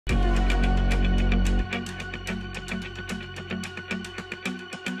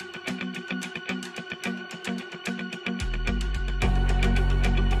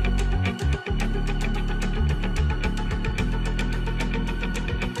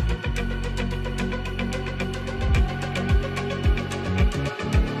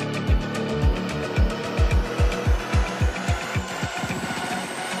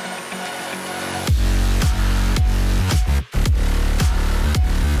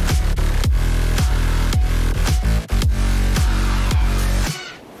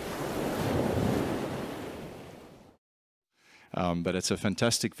but it's a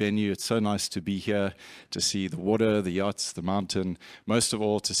fantastic venue. It's so nice to be here, to see the water, the yachts, the mountain, most of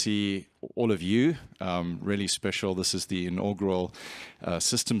all to see all of you. Really special. This is the inaugural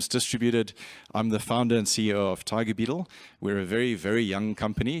Systems Distributed. I'm the founder and CEO of Tiger Beetle. We're a very, very young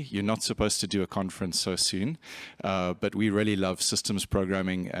company. You're not supposed to do a conference so soon, but we really love systems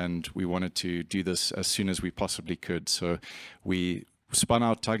programming, and we wanted to do this as soon as we possibly could. So we spun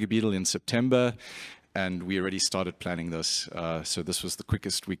out Tiger Beetle in September, and we already started planning this. So this was the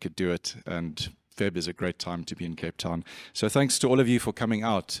quickest we could do it, and Feb is a great time to be in Cape Town. So thanks to all of you for coming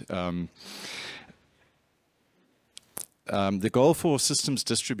out. The goal for Systems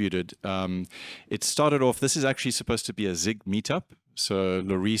Distributed, it started off, this is actually supposed to be a Zig meetup. So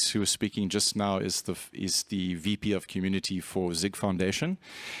Laurice, who was speaking just now, is the VP of Community for Zig Foundation.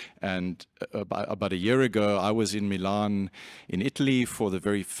 And about a year ago, I was in Milan, in Italy, for the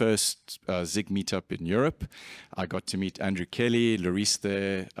very first Zig meetup in Europe. I got to meet Andrew Kelley, Laurice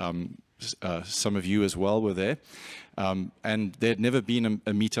there. Some of you as well were there. And there had never been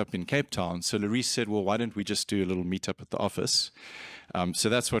a meetup in Cape Town. So Laurice said, well, why don't we just do a little meetup at the office? So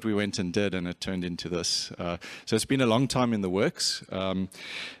that's what we went and did, and it turned into this. So it's been a long time in the works.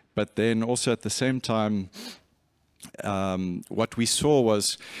 But then also at the same time, what we saw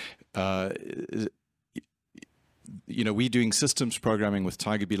was, we're doing systems programming with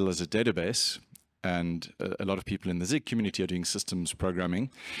Tiger Beetle as a database. And a lot of people in the Zig community are doing systems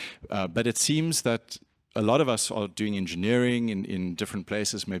programming. But it seems that a lot of us are doing engineering in different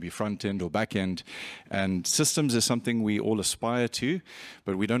places, maybe front end or back end. And systems is something we all aspire to,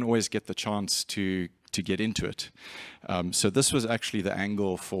 but we don't always get the chance to get into it. So this was actually the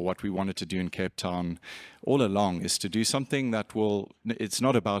angle for what we wanted to do in Cape Town all along, is to do something that will, it's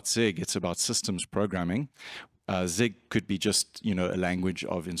not about Zig, it's about systems programming. Zig could be just, a language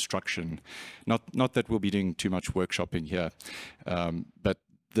of instruction. Not that we'll be doing too much workshopping here, but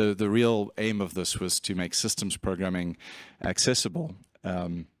the real aim of this was to make systems programming accessible.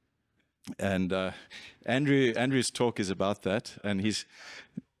 Andrew's talk is about that, and he's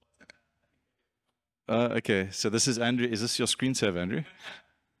okay. So this is Andrew. Is this your screensaver, Andrew?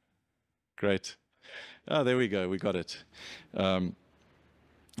 Great. Oh, there we go. We got it.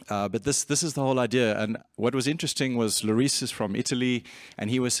 But this is the whole idea. And what was interesting was Laurice is from Italy, and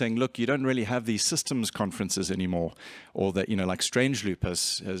he was saying, look, you don't really have these systems conferences anymore, or that, like StrangeLoop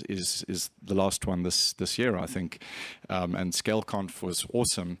is the last one this year, I think. And ScaleConf was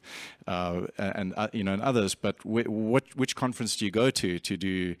awesome, and others. But which conference do you go to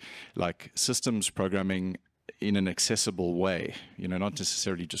do like systems programming in an accessible way, not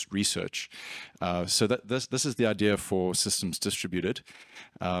necessarily just research. So this is the idea for Systems Distributed.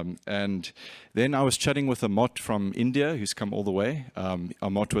 And then I was chatting with Amot from India, who's come all the way.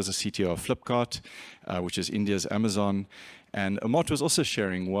 Amot was a CTO of Flipkart, which is India's Amazon. And Amot was also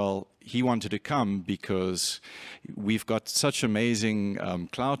sharing, well, he wanted to come because we've got such amazing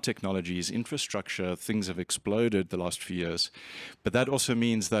cloud technologies, infrastructure, things have exploded the last few years. But that also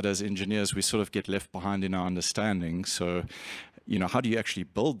means that as engineers, we sort of get left behind in our understanding. So, how do you actually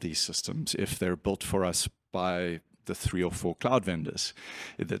build these systems if they're built for us by the 3 or 4 cloud vendors?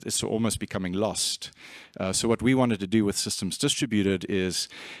 It's almost becoming lost. So what we wanted to do with Systems Distributed is,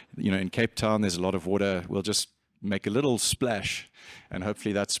 in Cape Town, there's a lot of water. We'll just make a little splash, and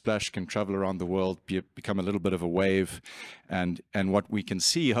hopefully that splash can travel around the world, become a little bit of a wave. And what we can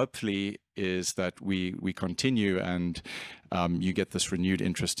see, hopefully, is that we continue, and you get this renewed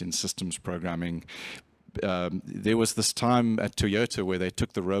interest in systems programming. There was this time at Toyota where they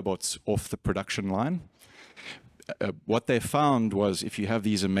took the robots off the production line. What they found was, if you have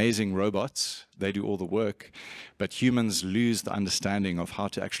these amazing robots, they do all the work, but humans lose the understanding of how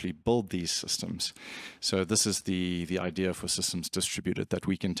to actually build these systems. So this is the idea for Systems Distributed, that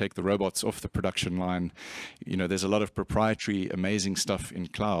we can take the robots off the production line. There's a lot of proprietary, amazing stuff in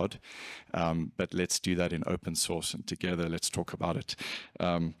cloud, but let's do that in open source, and together let's talk about it.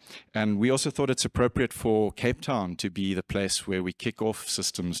 And we also thought it's appropriate for Cape Town to be the place where we kick off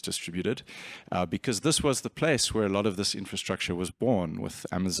Systems Distributed, because this was the place where a lot of this infrastructure was born, with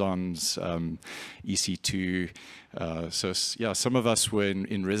Amazon's EC2. So yeah, some of us were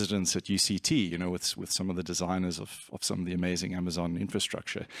in residence at UCT, with some of the designers of some of the amazing Amazon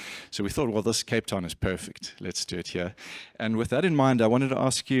infrastructure. So we thought, well, this Cape Town is perfect. Let's do it here. And with that in mind, I wanted to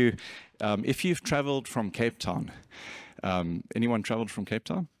ask you, if you've traveled from Cape Town, anyone traveled from Cape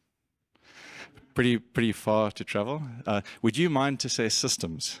Town? Pretty far to travel. Would you mind to say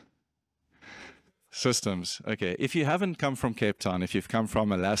systems? Systems. Okay. If you haven't come from Cape Town, if you've come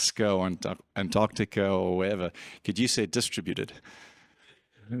from Alaska or Antarctica or wherever, could you say distributed?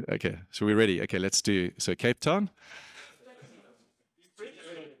 Okay. So we're ready. Okay. Let's do. So Cape Town.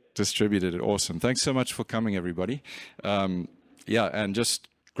 Distributed it. Awesome. Thanks so much for coming, everybody. Yeah, and just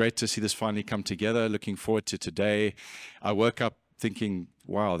great to see this finally come together. Looking forward to today. I woke up thinking,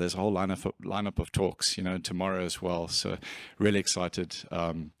 wow, there's a whole lineup of talks, tomorrow as well. So really excited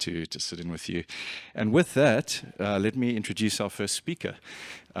to sit in with you. And with that, let me introduce our first speaker.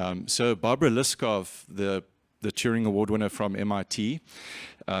 So Barbara Liskov, the Turing Award winner from MIT,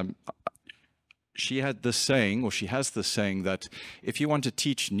 she had this saying, or she has this saying, that if you want to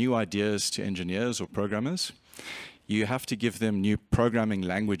teach new ideas to engineers or programmers, you have to give them new programming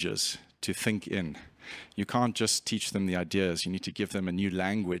languages to think in. You can't just teach them the ideas. You need to give them a new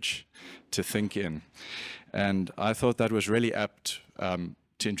language to think in. And I thought that was really apt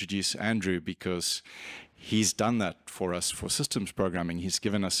to introduce Andrew, because he's done that for us for systems programming. He's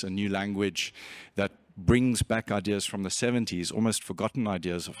given us a new language that brings back ideas from the 70s, almost forgotten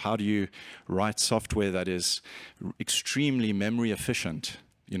ideas of how do you write software that is extremely memory efficient.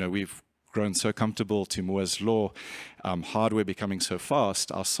 We've grown so comfortable to Moore's law, hardware becoming so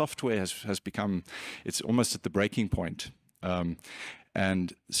fast, our software has become, it's almost at the breaking point.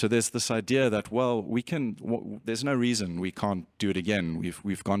 And so there's this idea that, well, there's no reason we can't do it again.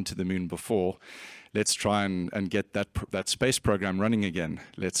 We've gone to the moon before. Let's try and get that space program running again.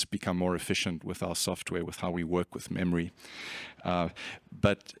 Let's become more efficient with our software, with how we work with memory.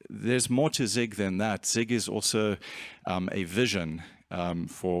 But there's more to Zig than that. Zig is also a vision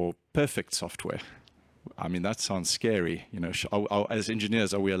for perfect software. I mean, that sounds scary. As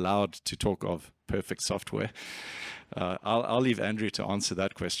engineers, are we allowed to talk of perfect software? I'll leave Andrew to answer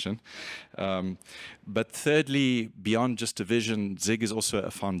that question. But thirdly, beyond just a vision, Zig is also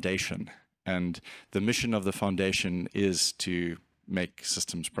a foundation. And the mission of the foundation is to make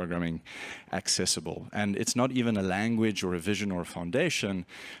systems programming accessible. And it's not even a language or a vision or a foundation,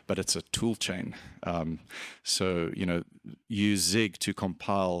 but it's a tool chain. So, use Zig to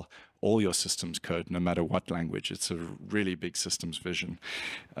compile all your systems code, no matter what language. It's a really big systems vision.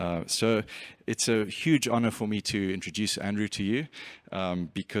 So it's a huge honor for me to introduce Andrew to you,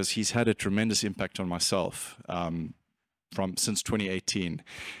 because he's had a tremendous impact on myself since 2018.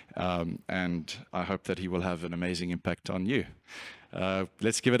 And I hope that he will have an amazing impact on you.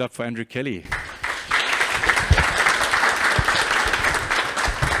 Let's give it up for Andrew Kelley.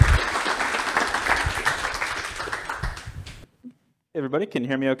 Everybody, can you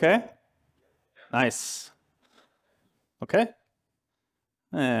hear me okay? Nice. Okay.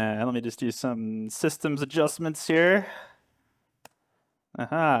 And let me just do some systems adjustments here.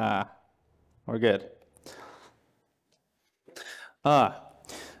 Aha. We're good.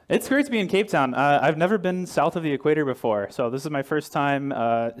 It's great to be in Cape Town. I've never been south of the equator before, so this is my first time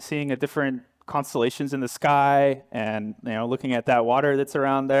seeing different constellations in the sky and looking at that water that's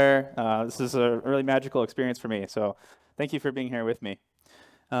around there. This is a really magical experience for me, so thank you for being here with me.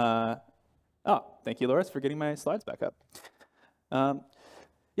 Thank you, Loris, for getting my slides back up.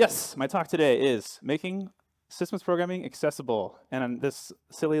 Yes, my talk today is making systems programming accessible, and this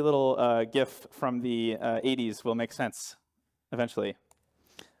silly little GIF from the 80s will make sense eventually.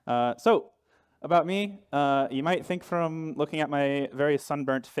 So, about me, you might think from looking at my very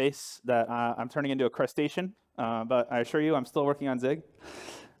sunburnt face that I'm turning into a crustacean, but I assure you I'm still working on Zig.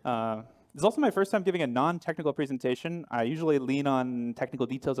 It's also my first time giving a non-technical presentation. I usually lean on technical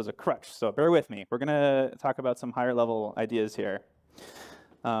details as a crutch, so bear with me. We're going to talk about some higher level ideas here.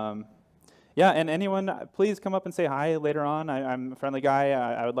 Yeah, and anyone, please come up and say hi later on. I'm a friendly guy.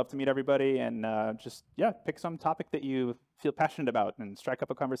 I would love to meet everybody, and just pick some topic that you feel passionate about and strike up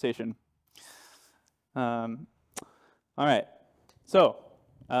a conversation. All right, so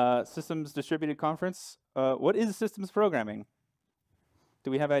Systems Distributed Conference. What is systems programming? Do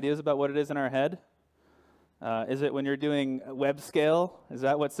we have ideas about what it is in our head? Is it when you're doing web scale? Is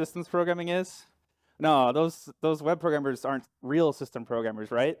that what systems programming is? No, those web programmers aren't real system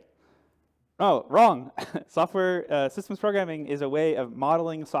programmers, right? Oh, wrong. Systems programming is a way of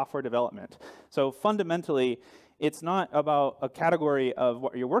modeling software development. So fundamentally, it's not about a category of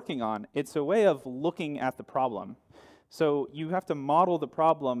what you're working on. It's a way of looking at the problem. So you have to model the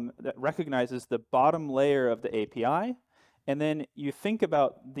problem that recognizes the bottom layer of the API, and then you think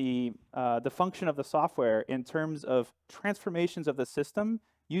about the function of the software in terms of transformations of the system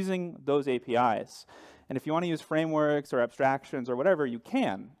using those APIs. And if you want to use frameworks or abstractions or whatever, you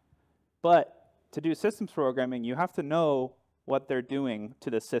can. But to do systems programming, you have to know what they're doing to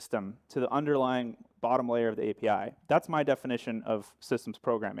the system, to the underlying bottom layer of the API. That's my definition of systems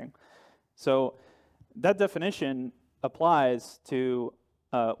programming. So that definition applies to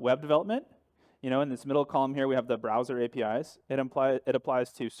web development. In this middle column here, we have the browser APIs. It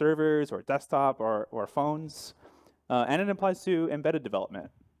applies to servers or desktop or phones. And it applies to embedded development.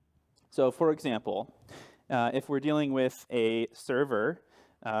 So for example, if we're dealing with a server,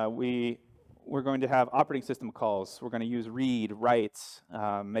 we're going to have operating system calls. We're going to use read, write,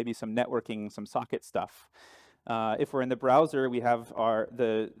 maybe some networking, some socket stuff. If we're in the browser, we have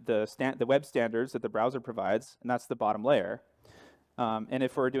the web standards that the browser provides, and that's the bottom layer. And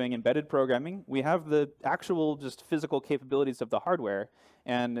if we're doing embedded programming, we have the actual just physical capabilities of the hardware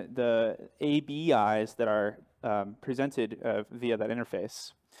and the ABIs that are presented via that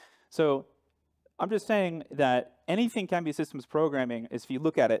interface. So I'm just saying that anything can be systems programming if you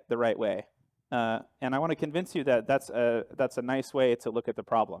look at it the right way. And I want to convince you that that's a nice way to look at the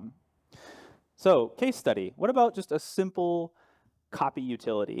problem. So case study, what about just a simple copy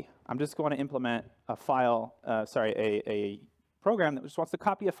utility? I'm just going to implement a file, a program that just wants to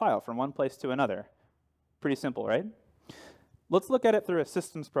copy a file from one place to another. Pretty simple, right? Let's look at it through a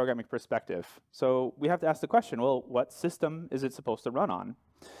systems programming perspective. So we have to ask the question, well, what system is it supposed to run on?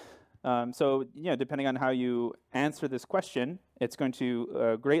 So depending on how you answer this question, it's going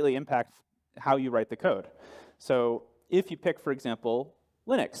to greatly impact how you write the code. So if you pick, for example,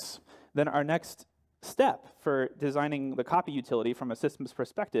 Linux, then our next step for designing the copy utility from a systems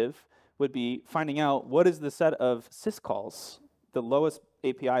perspective would be finding out what is the set of syscalls, the lowest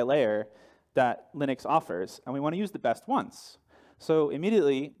API layer that Linux offers, and we want to use the best ones. So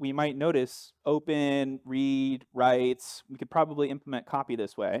immediately, we might notice open, read, write. We could probably implement copy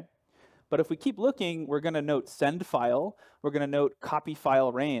this way. But if we keep looking, we're going to note send file. We're going to note copy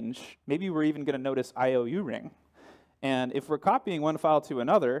file range. Maybe we're even going to notice IOU ring. And if we're copying one file to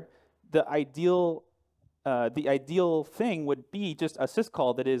another, the ideal thing would be just a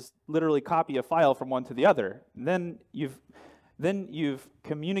syscall that is literally copy a file from one to the other. Then you've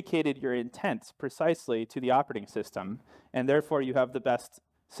communicated your intent precisely to the operating system, and therefore you have the best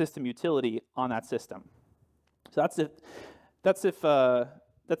system utility on that system. So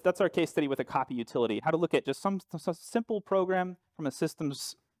that's our case study with a copy utility, how to look at just some simple program from a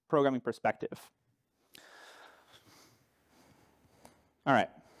systems programming perspective. All right.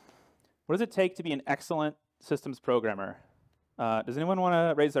 What does it take to be an excellent systems programmer? Does anyone want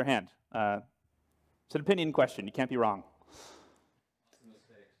to raise their hand? It's an opinion question. You can't be wrong.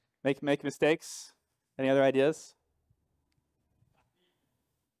 Make mistakes. Any other ideas?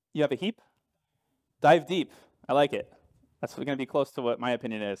 You have a heap? Dive deep. I like it. That's going to be close to what my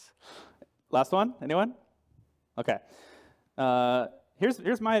opinion is. Last one? Anyone? Okay.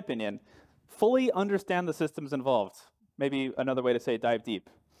 Here's my opinion. Fully understand the systems involved. Maybe another way to say dive deep.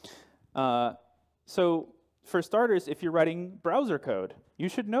 So for starters, if you're writing browser code, you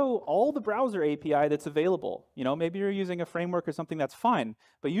should know all the browser API that's available. Maybe you're using a framework or something, that's fine,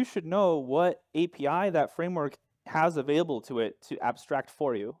 but you should know what API that framework has available to it to abstract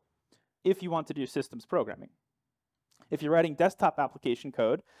for you if you want to do systems programming. If you're writing desktop application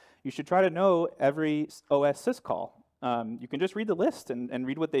code, you should try to know every OS syscall. You can just read the list and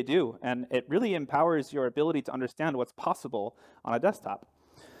read what they do, and it really empowers your ability to understand what's possible on a desktop.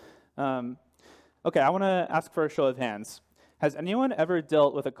 Okay, I want to ask for a show of hands. Has anyone ever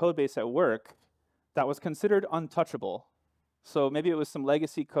dealt with a code base at work that was considered untouchable? So maybe it was some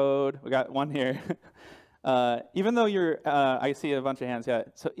legacy code. We got one here. Even though I see a bunch of hands, yeah.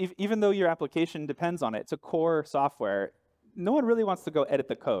 So even though your application depends on it, it's a core software, no one really wants to go edit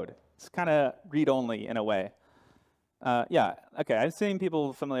the code. It's kind of read-only in a way. Yeah, okay, I've seen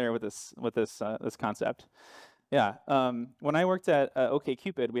people familiar with this concept. Yeah, when I worked at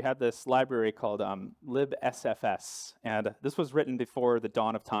OkCupid, we had this library called libsfs, and this was written before the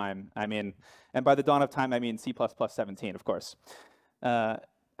dawn of time. And by the dawn of time, I mean C++ 17, of course.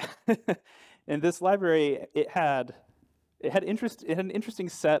 In this library, it had an interesting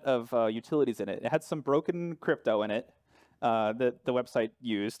set of utilities in it. It had some broken crypto in it that the website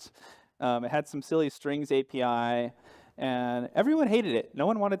used. It had some silly strings API. And everyone hated it. No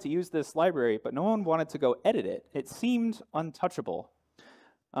one wanted to use this library, but no one wanted to go edit it. It seemed untouchable.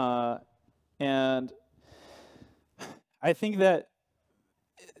 And I think that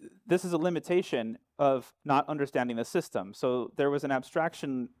this is a limitation of not understanding the system. So there was an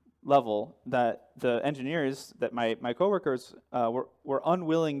abstraction level that the engineers, that my coworkers were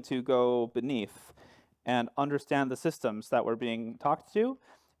unwilling to go beneath and understand the systems that were being talked to.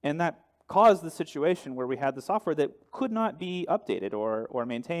 And that caused the situation where we had the software that could not be updated or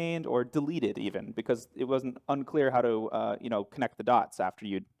maintained or deleted even, because it wasn't unclear how to connect the dots after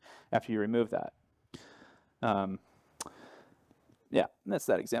you remove that. Yeah, that's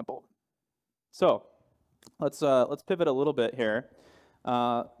that example. So let's pivot a little bit here.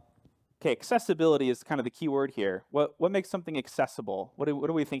 Okay, accessibility is kind of the key word here. What makes something accessible? What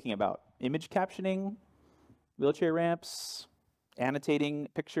are we thinking about? Image captioning, wheelchair ramps, annotating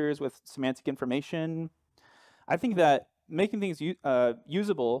pictures with semantic information. I think that making things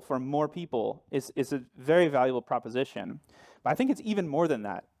usable for more people is a very valuable proposition. But I think it's even more than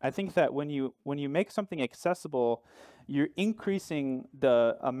that. I think that when you make something accessible, you're increasing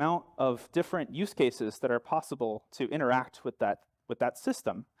the amount of different use cases that are possible to interact with that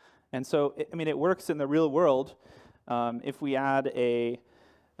system. And so, I mean, it works in the real world. If we add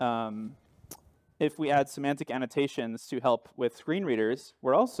semantic annotations to help with screen readers,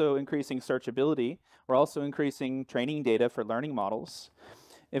 we're also increasing searchability. We're also increasing training data for learning models.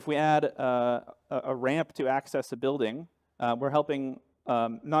 If we add a ramp to access a building, we're helping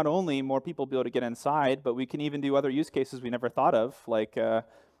not only more people be able to get inside, but we can even do other use cases we never thought of, like I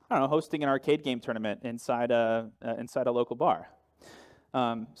don't know, hosting an arcade game tournament inside a local bar.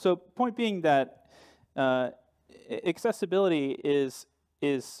 So point being that accessibility is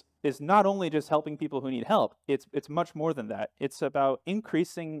not only just helping people who need help. It's much more than that. It's about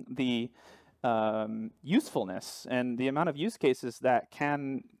increasing the usefulness and the amount of use cases that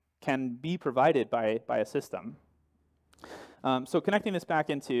can be provided by a system. So connecting this back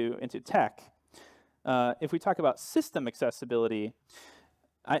into tech, if we talk about system accessibility,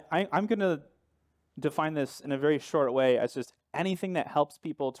 I'm going to define this in a very short way as just anything that helps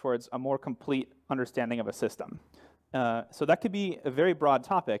people towards a more complete understanding of a system. So that could be a very broad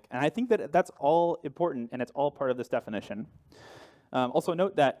topic, and I think that that's all important, and it's all part of this definition. Also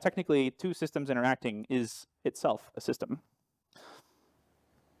note that technically two systems interacting is itself a system.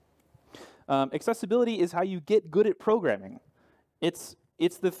 Accessibility is how you get good at programming. It's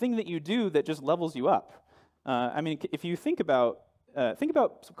the thing that you do that just levels you up. I mean, if you think about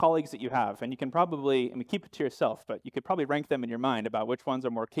some colleagues that you have, and you can probably, I mean, keep it to yourself, but you could probably rank them in your mind about which ones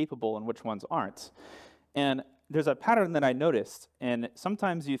are more capable and which ones aren't. And there's a pattern that I noticed, and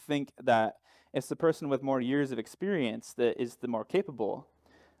sometimes you think that it's the person with more years of experience that is the more capable.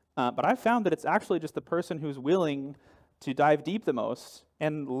 But I found that it's actually just the person who's willing to dive deep the most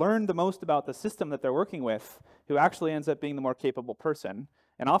and learn the most about the system that they're working with who actually ends up being the more capable person.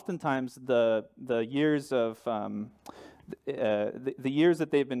 And oftentimes the years of the years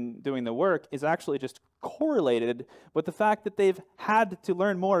that they've been doing the work is actually just correlated with the fact that they've had to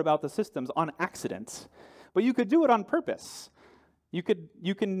learn more about the systems on accident. But you could do it on purpose. You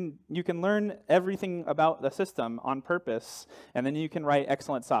can learn everything about the system on purpose, and then you can write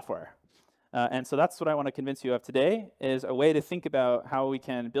excellent software. And so that's what I want to convince you of today, is a way to think about how we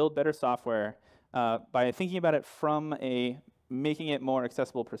can build better software by thinking about it from a making it more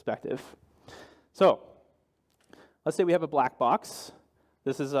accessible perspective. So let's say we have a black box.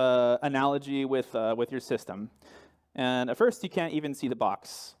 This is an analogy with your system. And at first, you can't even see the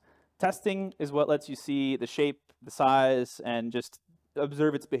box. Testing is what lets you see the shape, the size, and just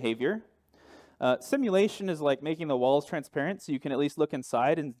observe its behavior. Simulation is like making the walls transparent so you can at least look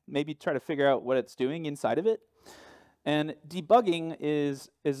inside and maybe try to figure out what it's doing inside of it. And debugging is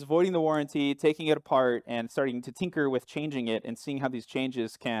voiding the warranty, taking it apart, and starting to tinker with changing it and seeing how these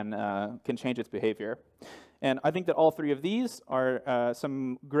changes can change its behavior. And I think that all three of these are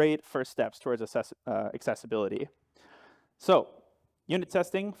some great first steps towards accessibility. So, unit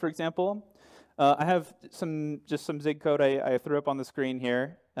testing, for example. I have some Zig code I threw up on the screen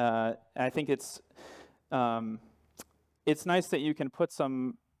here. I think it's nice that you can put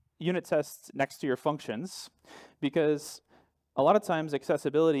some unit tests next to your functions, because a lot of times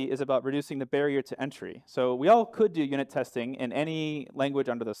accessibility is about reducing the barrier to entry. So we all could do unit testing in any language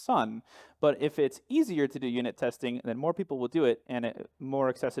under the sun, but if it's easier to do unit testing, then more people will do it, and more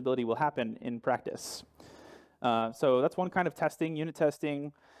accessibility will happen in practice. So that's one kind of testing, unit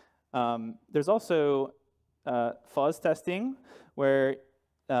testing. There's also fuzz testing, where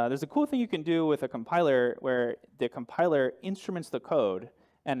there's a cool thing you can do with a compiler where the compiler instruments the code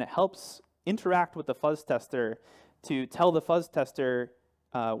and it helps interact with the fuzz tester to tell the fuzz tester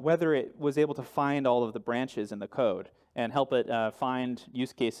whether it was able to find all of the branches in the code and help it find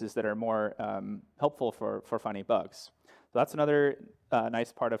use cases that are more helpful for finding bugs. So that's another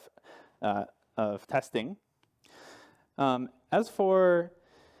nice part of testing. As for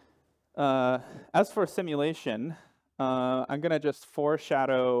simulation, I'm going to just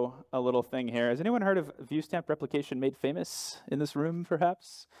foreshadow a little thing here. Has anyone heard of view stamp replication made famous in this room,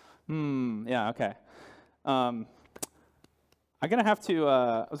 perhaps? Yeah, okay. I'm going to have to,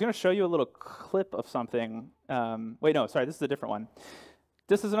 I was going to show you a little clip of something. Wait, no, sorry, this is a different one.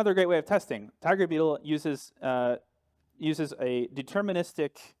 This is another great way of testing. Tiger Beetle uses a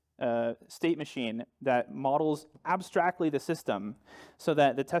deterministic state machine that models abstractly the system so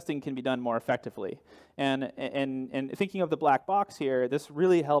that the testing can be done more effectively. And thinking of the black box here, this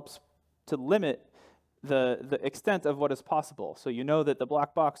really helps to limit the extent of what is possible. So you know that the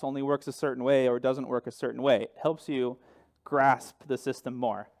black box only works a certain way or doesn't work a certain way. It helps you grasp the system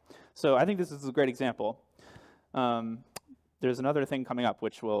more. So I think this is a great example. There's another thing coming up,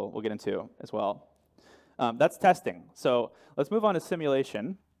 which we'll get into as well. That's testing. So let's move on to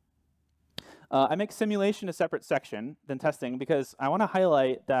simulation. I make simulation a separate section than testing because I want to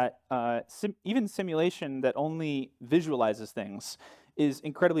highlight that even simulation that only visualizes things is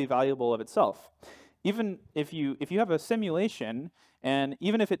incredibly valuable of itself. Even if you have a simulation, and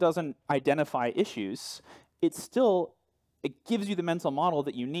even if it doesn't identify issues, it gives you the mental model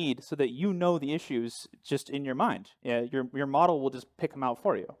that you need so that you know the issues just in your mind. Yeah, your model will just pick them out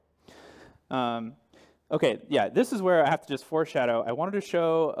for you. Okay, yeah, this is where I have to just foreshadow. I wanted to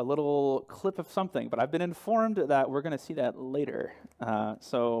show a little clip of something, but I've been informed that we're going to see that later.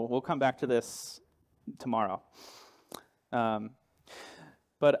 So we'll come back to this tomorrow.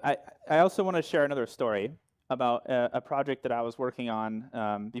 But I also want to share another story about a project that I was working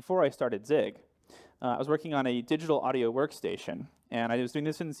on before I started Zig. I was working on a digital audio workstation, and I was doing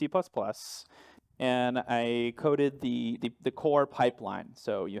this in C++, and I coded the core pipeline.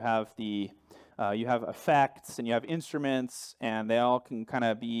 So you have you have effects and you have instruments, and they all can kind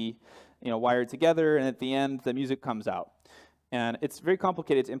of be wired together, and at the end the music comes out. And it's very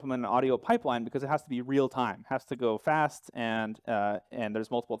complicated to implement an audio pipeline because it has to be real time, has to go fast, and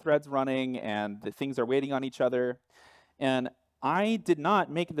there's multiple threads running, and the things are waiting on each other. And I did not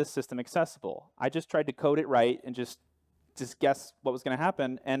make this system accessible. I just tried to code it right and just guess what was going to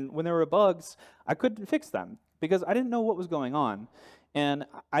happen. And when there were bugs, I couldn't fix them because I didn't know what was going on. And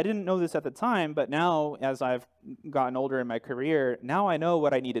I didn't know this at the time, but now as I've gotten older in my career, now I know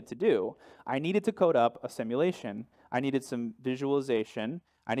what I needed to do. I needed to code up a simulation. I needed some visualization.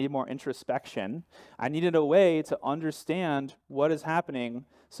 I needed more introspection. I needed a way to understand what is happening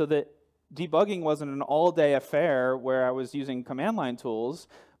so that debugging wasn't an all-day affair where I was using command line tools,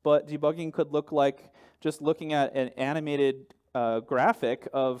 but debugging could look like just looking at an animated graphic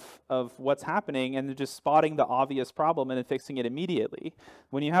of what's happening and just spotting the obvious problem and then fixing it immediately.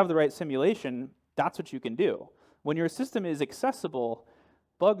 When you have the right simulation, that's what you can do. When your system is accessible,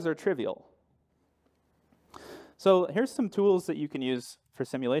 bugs are trivial. So here's some tools that you can use for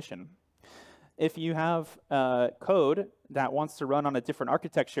simulation. If you have code that wants to run on a different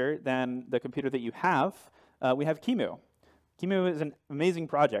architecture than the computer that you have, we have QEMU. QEMU is an amazing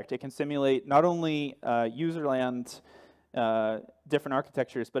project. It can simulate not only userland different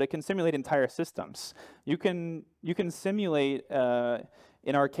architectures, but it can simulate entire systems. You can simulate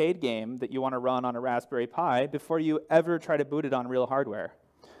an arcade game that you want to run on a Raspberry Pi before you ever try to boot it on real hardware.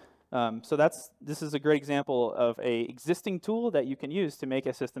 So this is a great example of an existing tool that you can use to make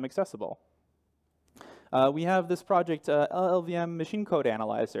a system accessible. We have this project, LLVM Machine Code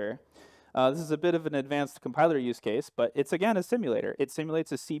Analyzer. This is a bit of an advanced compiler use case, but it's again a simulator. It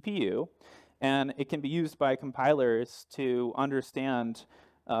simulates a CPU, and it can be used by compilers to understand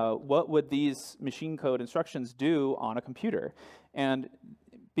what would these machine code instructions do on a computer. And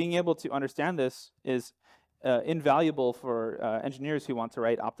being able to understand this is invaluable for engineers who want to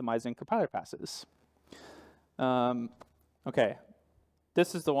write optimizing compiler passes. Okay,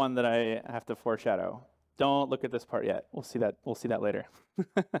 this is the one that I have to foreshadow. Don't look at this part yet. We'll see that later.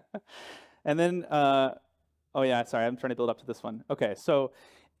 And then, oh yeah, sorry, I'm trying to build up to this one. Okay, so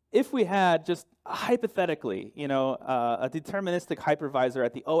if we had just hypothetically, a deterministic hypervisor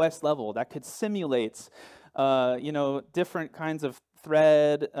at the OS level that could simulate, different kinds of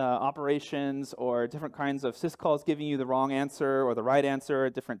thread operations or different kinds of syscalls giving you the wrong answer or the right answer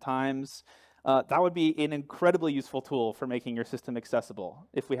at different times, that would be an incredibly useful tool for making your system accessible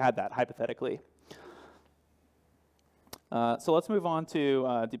if we had that hypothetically. So let's move on to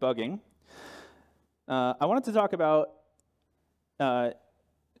debugging. I wanted to talk about,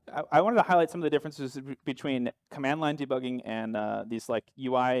 I wanted to highlight some of the differences between command line debugging and these like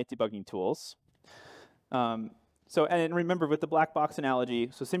UI debugging tools. And remember with the black box analogy,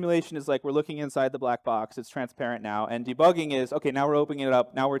 so simulation is like we're looking inside the black box, it's transparent now, and debugging is, okay, now we're opening it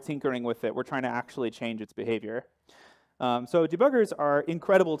up, now we're tinkering with it, we're trying to actually change its behavior. So debuggers are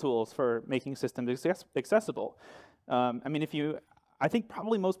incredible tools for making systems accessible. I think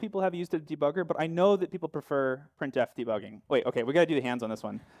probably most people have used a debugger, but I know that people prefer printf debugging. Wait, okay, we gotta do the hands on this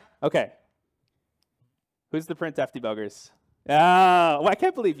one. Okay. Who's the printf debuggers? Well, I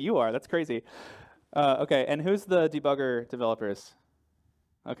can't believe you are, that's crazy. Okay, and who's the debugger developers?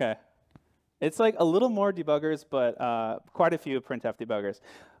 Okay. It's like a little more debuggers, but quite a few printf debuggers.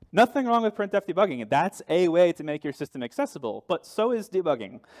 Nothing wrong with printf debugging. That's a way to make your system accessible, but so is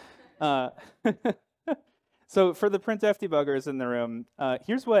debugging. So for the printf debuggers in the room,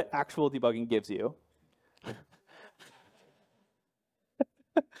 here's what actual debugging gives you.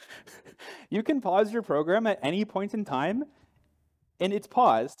 You can pause your program at any point in time, and it's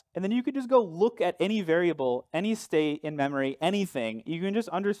paused, and then you could just go look at any variable, any state in memory, anything. You can just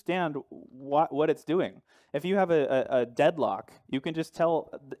understand what it's doing. If you have a deadlock, you can just tell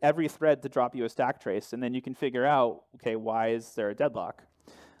every thread to drop you a stack trace, and then you can figure out, okay, why is there a deadlock?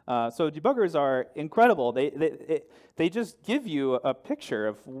 So debuggers are incredible. They just give you a picture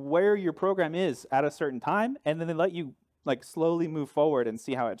of where your program is at a certain time, and then they let you like slowly move forward and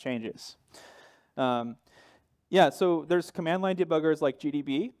see how it changes. Yeah, so there's command line debuggers like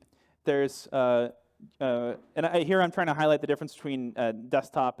GDB. There's here I'm trying to highlight the difference between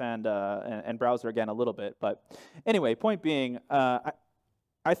desktop and browser again a little bit. But anyway, point being, I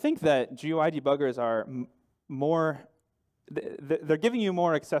think that GUI debuggers are more. They're giving you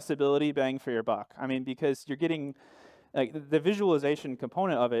more accessibility bang for your buck. I mean, because you're getting like the visualization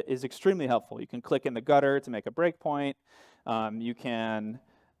component of it is extremely helpful. You can click in the gutter to make a breakpoint. You can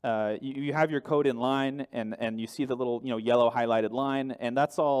you have your code in line, and you see the little yellow highlighted line, and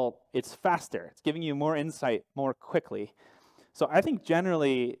that's all. It's faster. It's giving you more insight more quickly. So I think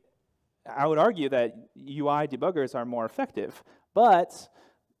generally, I would argue that UI debuggers are more effective, but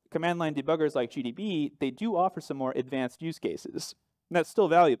command line debuggers like GDB, they do offer some more advanced use cases. And that's still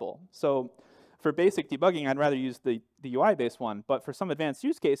valuable. So for basic debugging, I'd rather use the UI-based one. But for some advanced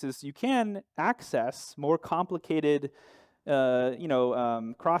use cases, you can access more complicated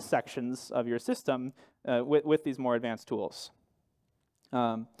cross sections of your system with these more advanced tools.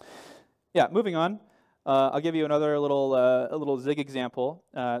 Yeah, moving on. I'll give you another little Zig example.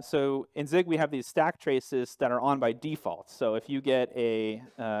 So in Zig, we have these stack traces that are on by default. So if you get a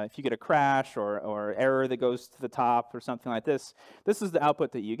crash or error that goes to the top or something like this, this is the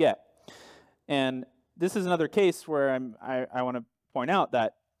output that you get. And this is another case where I want to point out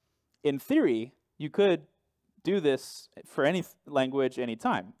that in theory, you could do this for any language,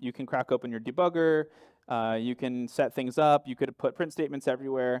 anytime. You can crack open your debugger. You can set things up. You could put print statements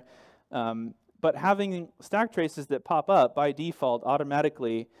everywhere. But having stack traces that pop up by default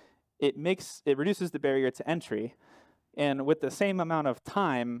automatically, it reduces the barrier to entry. And with the same amount of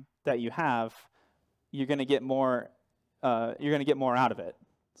time that you have, you're going to get more. You're going to get more out of it.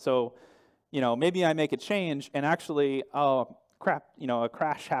 So, maybe I make a change, and actually, oh crap, a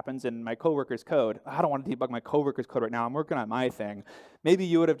crash happens in my coworker's code. I don't want to debug my coworker's code right now. I'm working on my thing. Maybe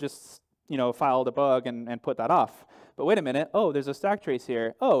you would have just filed a bug and put that off. But wait a minute, oh, there's a stack trace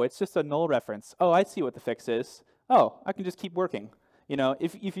here. Oh, it's just a null reference. Oh, I see what the fix is. Oh, I can just keep working.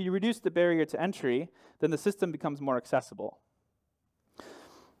 If you reduce the barrier to entry, then the system becomes more accessible.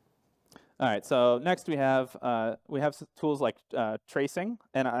 All right, so next we have tools like tracing,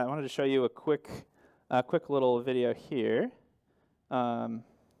 and I wanted to show you a quick little video here. That's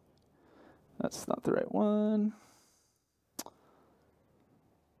not the right one.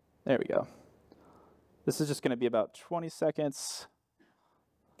 There we go. This is just going to be about 20 seconds.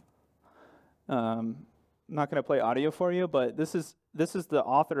 I'm not going to play audio for you, but this is the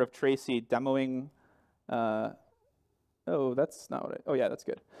author of Tracy demoing. Oh, that's not what oh yeah, that's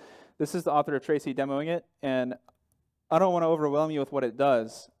good. This is the author of Tracy demoing it, and I don't want to overwhelm you with what it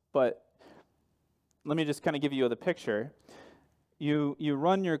does, but let me just kind of give you the picture. You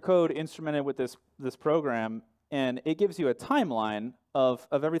run your code instrumented with this program, and it gives you a timeline of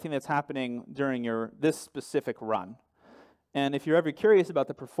everything that's happening during this specific run. And if you're ever curious about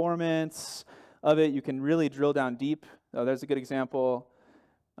the performance of it, you can really drill down deep. Oh, there's a good example.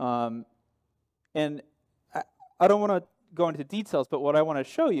 And I don't want to go into details, but what I want to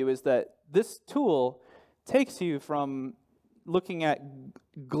show you is that this tool takes you from looking at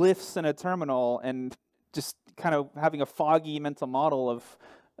glyphs in a terminal and just kind of having a foggy mental model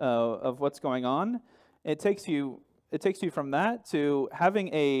of what's going on. It takes you from that to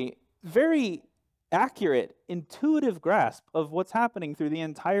having a very accurate, intuitive grasp of what's happening through the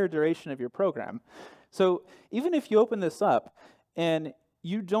entire duration of your program. So even if you open this up and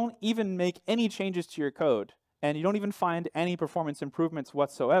you don't even make any changes to your code, and you don't even find any performance improvements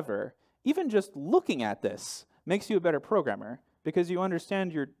whatsoever, even just looking at this makes you a better programmer because you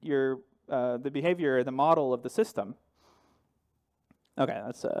understand the behavior, the model of the system. Okay,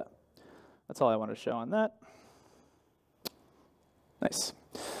 that's all I want to show on that. Nice.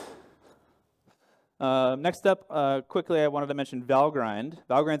 Next up, quickly, I wanted to mention Valgrind.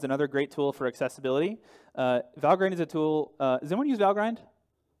 Valgrind's another great tool for accessibility. Valgrind is a tool. Does anyone use Valgrind?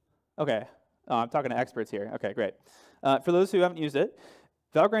 Okay. Oh, I'm talking to experts here. Okay, great. For those who haven't used it,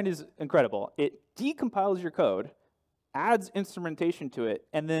 Valgrind is incredible. It decompiles your code, adds instrumentation to it,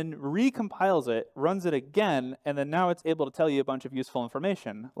 and then recompiles it, runs it again, and then now it's able to tell you a bunch of useful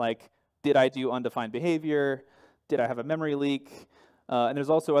information, like Did I do undefined behavior? Did I have a memory leak? And there's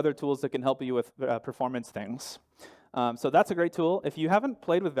also other tools that can help you with performance things. So that's a great tool. If you haven't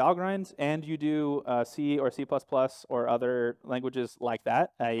played with Valgrind and you do C or C++ or other languages like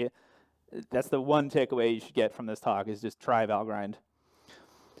that, that's the one takeaway you should get from this talk, is just try Valgrind.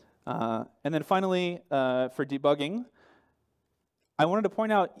 And then finally, for debugging, I wanted to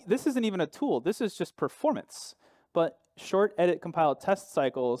point out, this isn't even a tool. This is just performance. But short edit compile test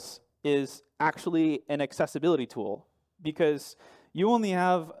cycles is actually an accessibility tool, because you only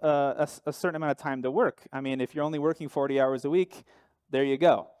have a certain amount of time to work. I mean, if you're only working 40 hours a week, there you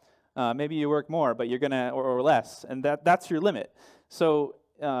go. Maybe you work more, but you're gonna, or less, and that's your limit. So,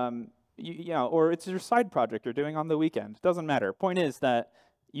 or it's your side project you're doing on the weekend. Doesn't matter. Point is that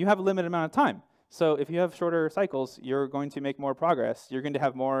you have a limited amount of time. So if you have shorter cycles, you're going to make more progress. You're going to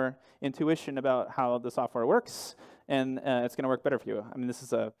have more intuition about how the software works, and it's going to work better for you. I mean, this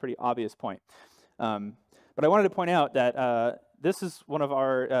is a pretty obvious point. But I wanted to point out that this is one of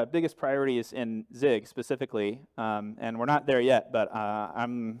our biggest priorities in Zig specifically, and we're not there yet, but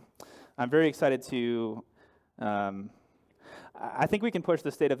I'm very excited to, I think we can push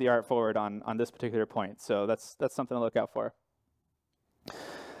the state of the art forward on this particular point, so that's something to look out for.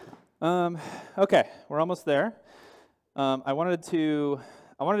 Okay, we're almost there. I wanted to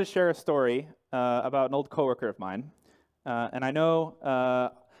share a story about an old coworker of mine, and I know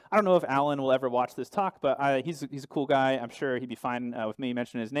I don't know if Alan will ever watch this talk, but he's a cool guy. I'm sure he'd be fine with me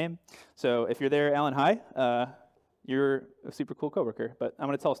mentioning his name. So if you're there, Alan, hi. You're a super cool coworker. But I'm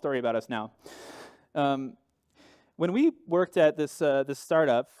going to tell a story about us now. When we worked at this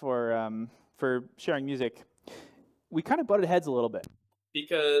startup for sharing music, we kind of butted heads a little bit.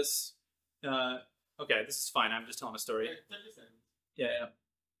 Because, okay, this is fine. I'm just telling a story. Yeah.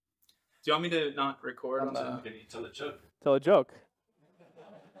 Do you want me to not record? Tell a joke. Tell a joke.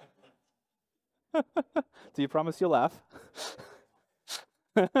 Do you promise you'll laugh?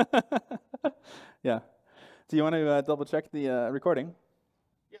 Yeah. Do you want to double check the recording?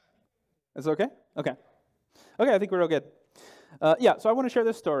 Yeah. Is it okay? Okay. Okay, I think we're all good. Yeah, so I want to share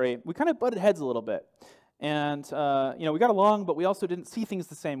this story. We kind of butted heads a little bit. And, we got along, but we also didn't see things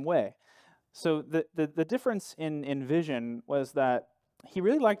the same way. So the difference in vision was that he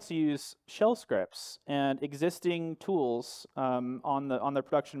really liked to use shell scripts and existing tools on the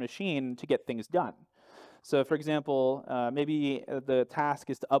production machine to get things done. So for example, maybe the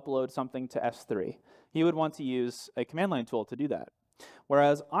task is to upload something to S3. He would want to use a command line tool to do that.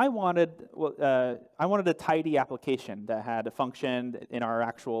 Whereas I wanted a tidy application that had a function in our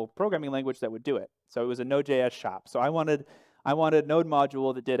actual programming language that would do it. So it was a Node.js shop. So I wanted Node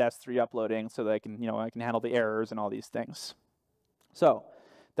module that did S3 uploading so that I can handle the errors and all these things. So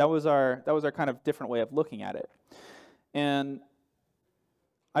that was our kind of different way of looking at it. And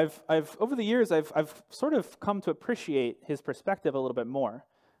I've over the years I've sort of come to appreciate his perspective a little bit more.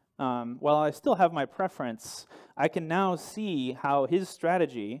 While I still have my preference, I can now see how his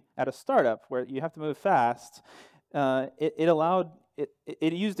strategy at a startup where you have to move fast,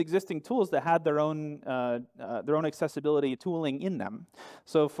 it used existing tools that had their own accessibility tooling in them.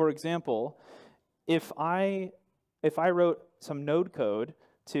 So for example, if I wrote some Node code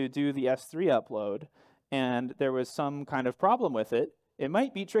to do the S3 upload and there was some kind of problem with it, it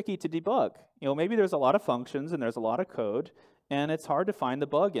might be tricky to debug. Maybe there's a lot of functions and there's a lot of code, and it's hard to find the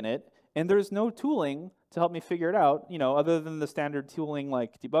bug in it, and there's no tooling to help me figure it out, other than the standard tooling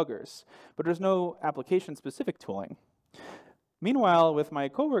like debuggers. But there's no application-specific tooling. Meanwhile, with my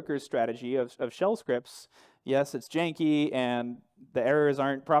coworker's strategy of shell scripts, yes, it's janky, and the errors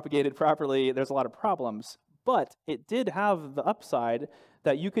aren't propagated properly. There's a lot of problems. But it did have the upside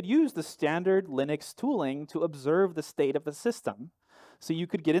that you could use the standard Linux tooling to observe the state of the system. So you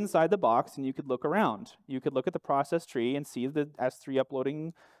could get inside the box and you could look around. You could look at the process tree and see the S3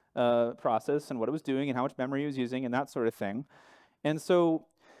 uploading process and what it was doing and how much memory it was using and that sort of thing. And so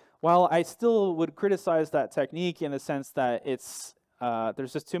while I still would criticize that technique in the sense that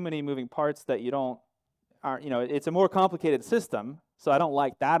there's just too many moving parts that it's a more complicated system, so I don't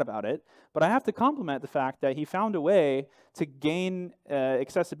like that about it. But I have to compliment the fact that he found a way to gain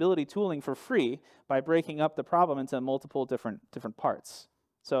accessibility tooling for free by breaking up the problem into multiple different parts.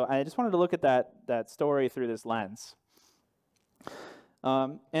 So I just wanted to look at that story through this lens.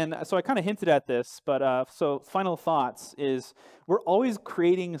 And so I kind of hinted at this, but so final thoughts is we're always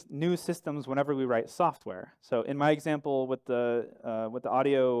creating new systems whenever we write software. So in my example with the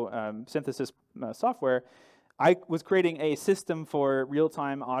audio synthesis software, I was creating a system for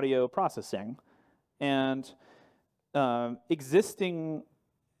real-time audio processing, and existing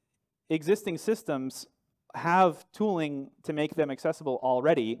systems have tooling to make them accessible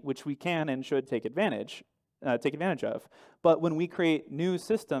already, which we can and should take advantage of. But when we create new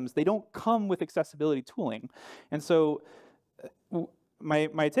systems, they don't come with accessibility tooling. And so my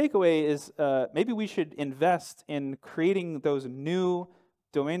takeaway is maybe we should invest in creating those new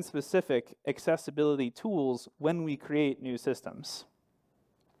domain-specific accessibility tools when we create new systems.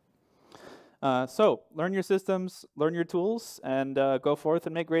 So learn your systems, learn your tools, and go forth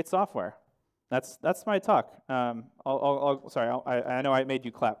and make great software. That's my talk. Sorry, I know I made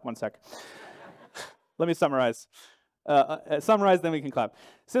you clap. 1 sec. Let me summarize. Summarize, then we can clap.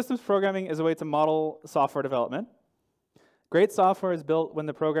 Systems programming is a way to model software development. Great software is built when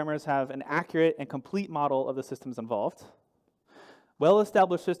the programmers have an accurate and complete model of the systems involved.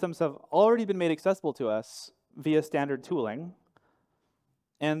 Well-established systems have already been made accessible to us via standard tooling.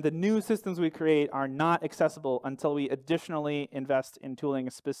 And the new systems we create are not accessible until we additionally invest in tooling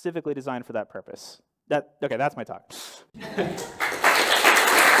specifically designed for that purpose. Okay, that's my talk.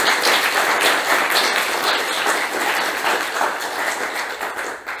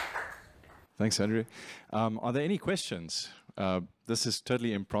 Thanks, Andrew. Are there any questions? This is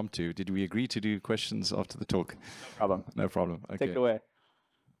totally impromptu. Did we agree to do questions after the talk? No problem. No problem. Okay. Take it away.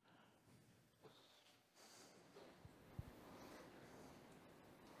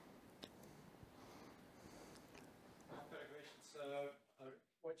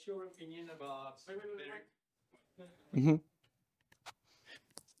 What's your opinion about... Mm-hmm.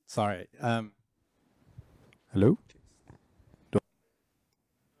 Sorry. Hello?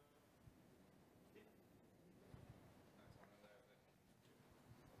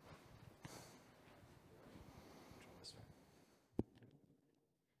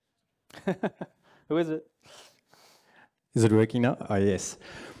 Who is it? Is it working now? Oh, yes.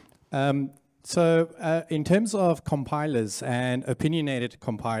 So in terms of compilers and opinionated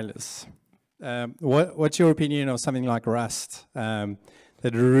compilers, what's your opinion of something like Rust that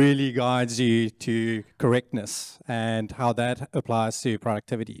really guides you to correctness and how that applies to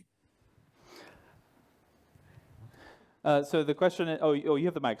productivity? So the question is, oh, you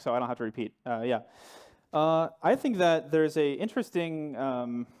have the mic, so I don't have to repeat. Yeah. I think that there's a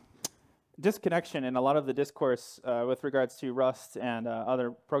interesting disconnection in a lot of the discourse with regards to Rust and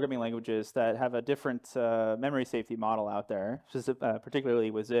other programming languages that have a different memory safety model out there, particularly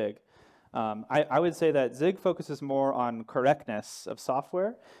with Zig. I would say that Zig focuses more on correctness of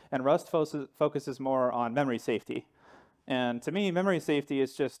software, and Rust focuses more on memory safety. And to me, memory safety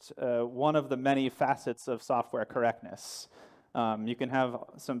is just one of the many facets of software correctness. You can have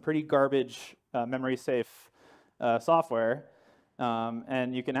some pretty garbage memory safe software,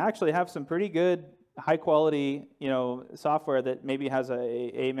 and you can actually have some pretty good, high quality, software that maybe has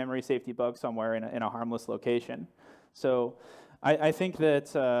a memory safety bug somewhere in a harmless location. So I think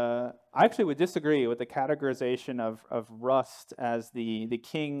that I actually would disagree with the categorization of Rust as the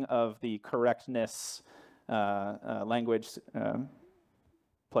king of the correctness language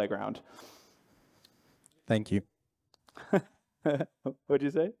playground. Thank you. What'd you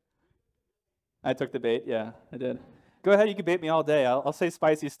say? I took the bait. Yeah, I did. Go ahead, you can bait me all day. I'll say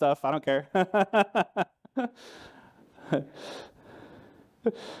spicy stuff. I don't care.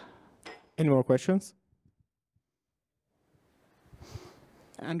 Any more questions?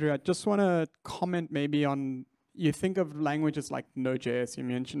 Andrew, I just want to comment maybe on, you think of languages like Node.js, you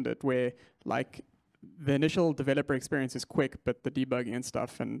mentioned it, where like the initial developer experience is quick, but the debugging and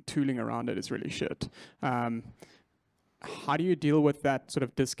stuff and tooling around it is really shit. How do you deal with that sort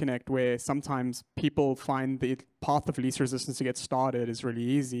of disconnect where sometimes people find the path of least resistance to get started is really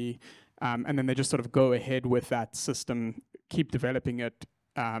easy, and then they just sort of go ahead with that system, keep developing it,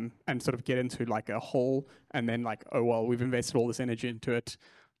 and sort of get into like a hole, and then like, oh, well, we've invested all this energy into it,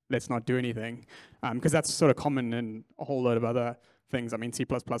 let's not do anything. Because that's sort of common in a whole load of other things. I mean, C++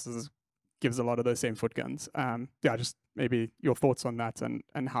 gives a lot of those same foot guns. Yeah, just maybe your thoughts on that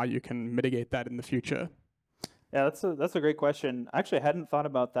and how you can mitigate that in the future. Yeah, that's a great question. Actually, I hadn't thought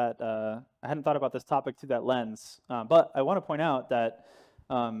about that. I hadn't thought about this topic through that lens. But I want to point out that,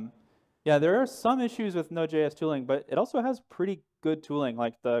 yeah, there are some issues with Node.js tooling, but it also has pretty good tooling,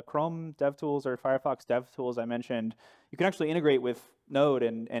 like the Chrome DevTools or Firefox DevTools I mentioned. You can actually integrate with Node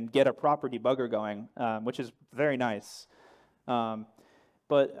and get a proper debugger going, which is very nice.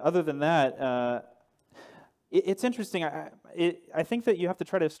 But other than that, it's interesting. I think that you have to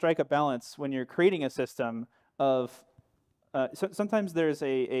try to strike a balance when you're creating a system of sometimes there's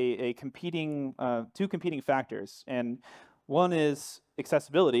a competing two competing factors, and one is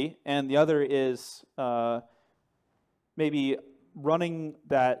accessibility, and the other is maybe running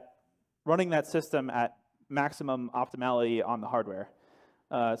that system at maximum optimality on the hardware.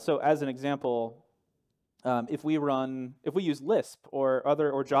 So as an example, if we use Lisp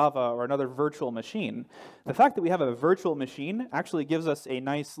or Java or another virtual machine, the fact that we have a virtual machine actually gives us a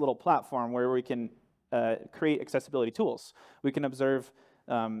nice little platform where we can create accessibility tools. We can observe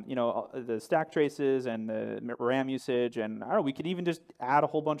the stack traces and the RAM usage, and I don't know, we could even just add a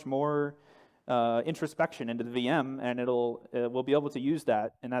whole bunch more introspection into the VM, and we'll be able to use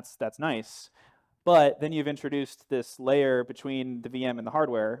that, and that's nice. But then you've introduced this layer between the VM and the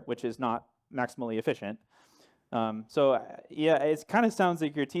hardware, which is not maximally efficient. So yeah, it kind of sounds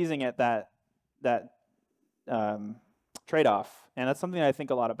like you're teasing at that trade-off, and that's something I think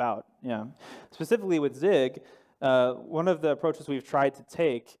a lot about. Yeah, specifically with Zig, one of the approaches we've tried to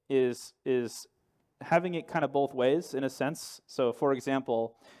take is having it kind of both ways in a sense. So for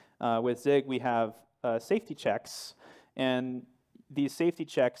example, with Zig we have safety checks, and these safety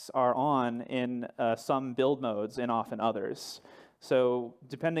checks are on in some build modes and off in others. So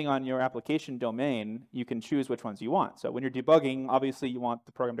depending on your application domain, you can choose which ones you want. So when you're debugging, obviously you want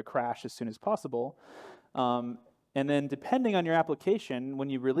the program to crash as soon as possible. And then depending on your application, when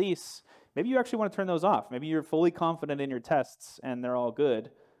you release, maybe you actually want to turn those off. Maybe you're fully confident in your tests and they're all good.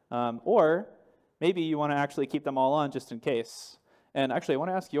 Or maybe you want to actually keep them all on just in case. And actually, I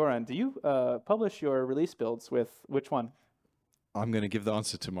want to ask Joran, do you publish your release builds with which one? I'm going to give the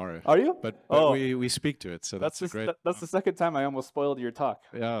answer tomorrow. Are you? But Oh. we speak to it, so that's a great... That's the second time I almost spoiled your talk.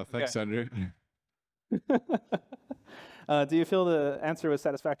 Yeah, thanks, Andrew. Do you feel the answer was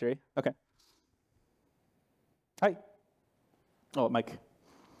satisfactory? Okay. Hi. Oh, Mike.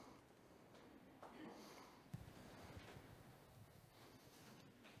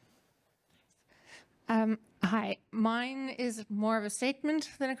 Hi. Mine is more of a statement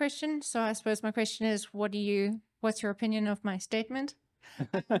than a question. So I suppose my question is, what's your opinion of my statement?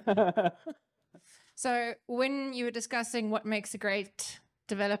 So when you were discussing what makes a great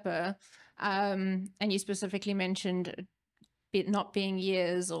developer, and you specifically mentioned it not being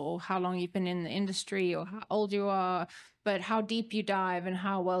years or how long you've been in the industry or how old you are, but how deep you dive and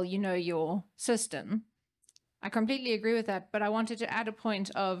how well you know your system. I completely agree with that, but I wanted to add a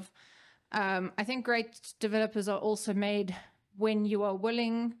point of, I think great developers are also made when you are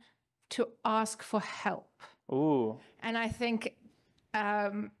willing to ask for help. Ooh. And I think,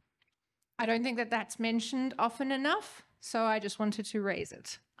 I don't think that that's mentioned often enough, so I just wanted to raise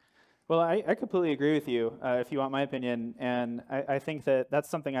it. Well, I completely agree with you, if you want my opinion, and I think that that's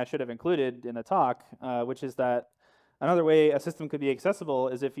something I should have included in the talk, which is that another way a system could be accessible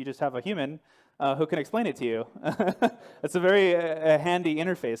is if you just have a human who can explain it to you. It's a very handy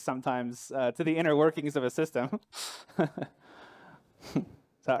interface sometimes to the inner workings of a system.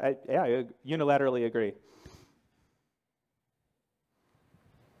 So I unilaterally agree.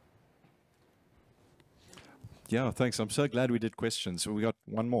 Yeah, thanks. I'm so glad we did questions. So we got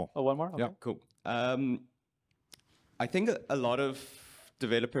one more. Oh, one more? Okay. Yeah. Cool. I think a lot of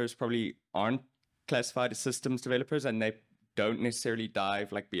developers probably aren't classified as systems developers, and they don't necessarily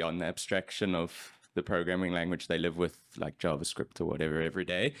dive like beyond the abstraction of the programming language they live with, like JavaScript or whatever, every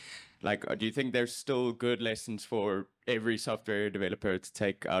day. Like, do you think there's still good lessons for every software developer to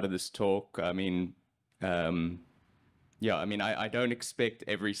take out of this talk? I mean, yeah, I mean, I don't expect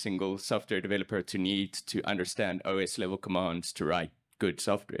every single software developer to need to understand OS level commands to write good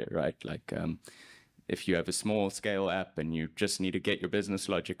software, right? Like, if you have a small scale app and you just need to get your business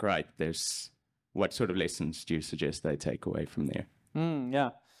logic right, what sort of lessons do you suggest they take away from there?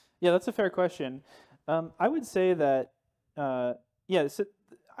 Yeah, that's a fair question. I would say that,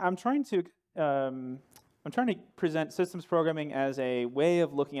 I'm trying to present systems programming as a way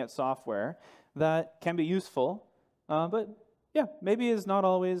of looking at software that can be useful, but yeah, maybe is not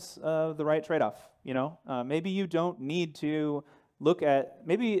always the right trade-off. You know, maybe you don't need to look at,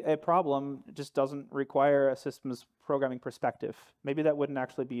 maybe a problem just doesn't require a systems programming perspective. Maybe that wouldn't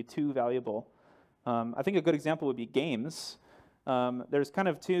actually be too valuable. I think a good example would be games. There's kind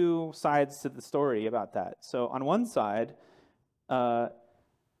of two sides to the story about that. So on one side,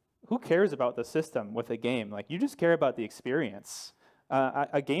 who cares about the system with a game? Like, you just care about the experience.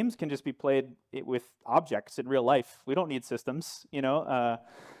 Games can just be played with objects in real life. We don't need systems, you know.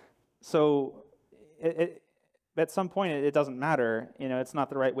 So at some point, it doesn't matter. You know, it's not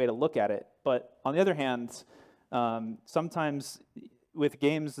the right way to look at it. But on the other hand, sometimes with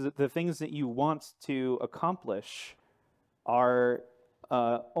games, the things that you want to accomplish are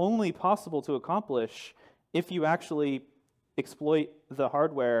only possible to accomplish if you actually exploit the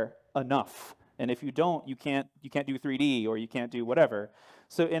hardware enough. And if you don't, you can't do 3D, or you can't do whatever.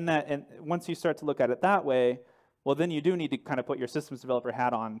 So in that, and once you start to look at it that way, well, then you do need to kind of put your systems developer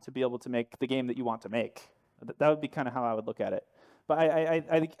hat on to be able to make the game that you want to make. That would be kind of how I would look at it. But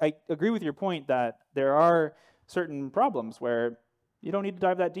I agree with your point that there are certain problems where you don't need to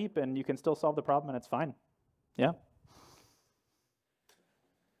dive that deep and you can still solve the problem and it's fine. Yeah.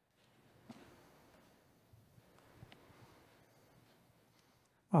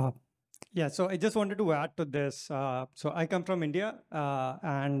 Yeah, so I just wanted to add to this. So I come from India,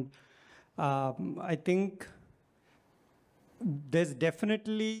 and I think there's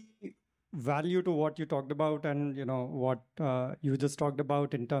definitely value to what you talked about, and what you just talked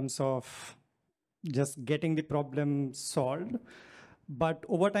about in terms of just getting the problem solved. But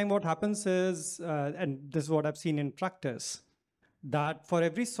over time, what happens is, and this is what I've seen in practice, that for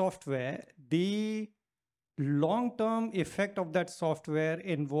every software, the long-term effect of that software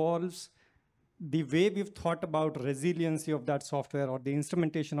involves the way we've thought about resiliency of that software or the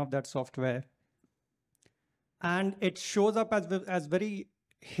instrumentation of that software. And it shows up as very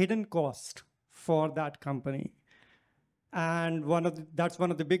hidden cost for that company. And that's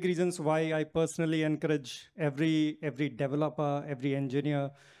one of the big reasons why I personally encourage every developer, every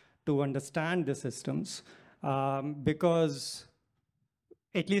engineer to understand the systems, because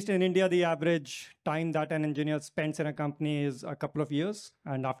at least in India, the average time that an engineer spends in a company is a couple of years,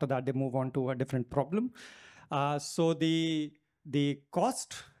 and after that they move on to a different problem. So the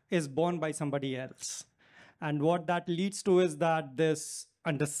cost is borne by somebody else. And what that leads to is that this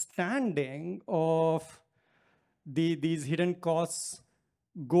understanding of these hidden costs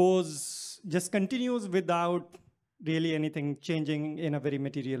just continues without really anything changing in a very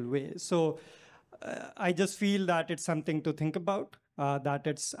material way. So I just feel that it's something to think about, that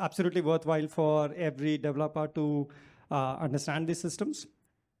it's absolutely worthwhile for every developer to understand these systems,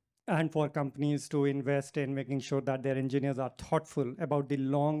 and for companies to invest in making sure that their engineers are thoughtful about the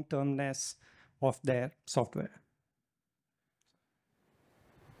long-termness of their software.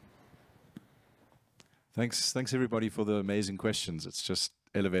 Thanks everybody for the amazing questions. It's just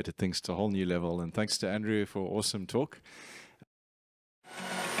elevated things to a whole new level. And thanks to Andrew for awesome talk.